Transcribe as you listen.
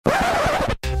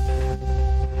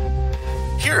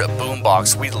Here at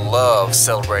Boombox, we love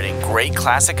celebrating great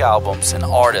classic albums and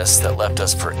artists that left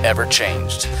us forever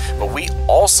changed. But we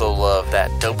also love that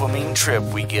dopamine trip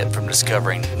we get from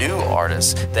discovering new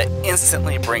artists that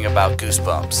instantly bring about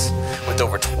goosebumps. With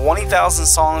over 20,000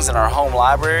 songs in our home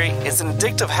library, it's an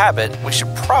addictive habit we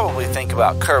should probably think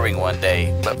about curbing one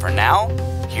day. But for now,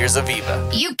 here's Aviva.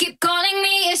 You keep calling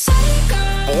me a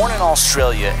psycho. Born in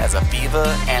Australia as Aviva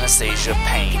Anastasia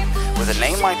Payne. With a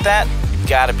name like that,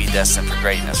 gotta be destined for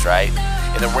greatness, right?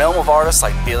 In the realm of artists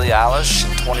like Billie Eilish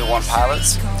and 21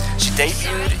 Pilots, she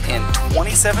debuted in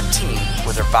 2017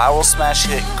 with her viral smash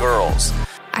hit Girls.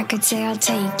 I could say I'll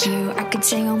take you, I could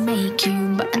say I'll make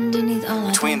you, but underneath all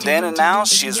Between then and now,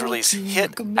 she has released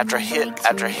hit after hit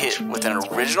after hit with an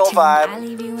original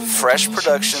vibe, fresh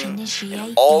production,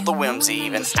 and all the whimsy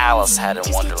even Alice had in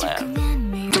Wonderland.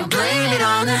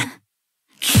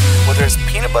 Whether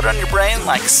it's peanut butter on your brain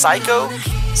like Psycho,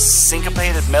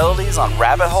 syncopated melodies on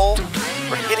Rabbit Hole,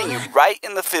 or hitting you right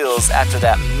in the feels after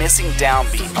that missing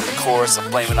downbeat on the chorus of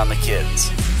Blame It on the Kids.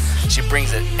 She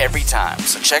brings it every time,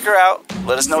 so check her out,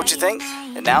 let us know what you think,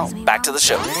 and now back to the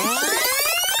show.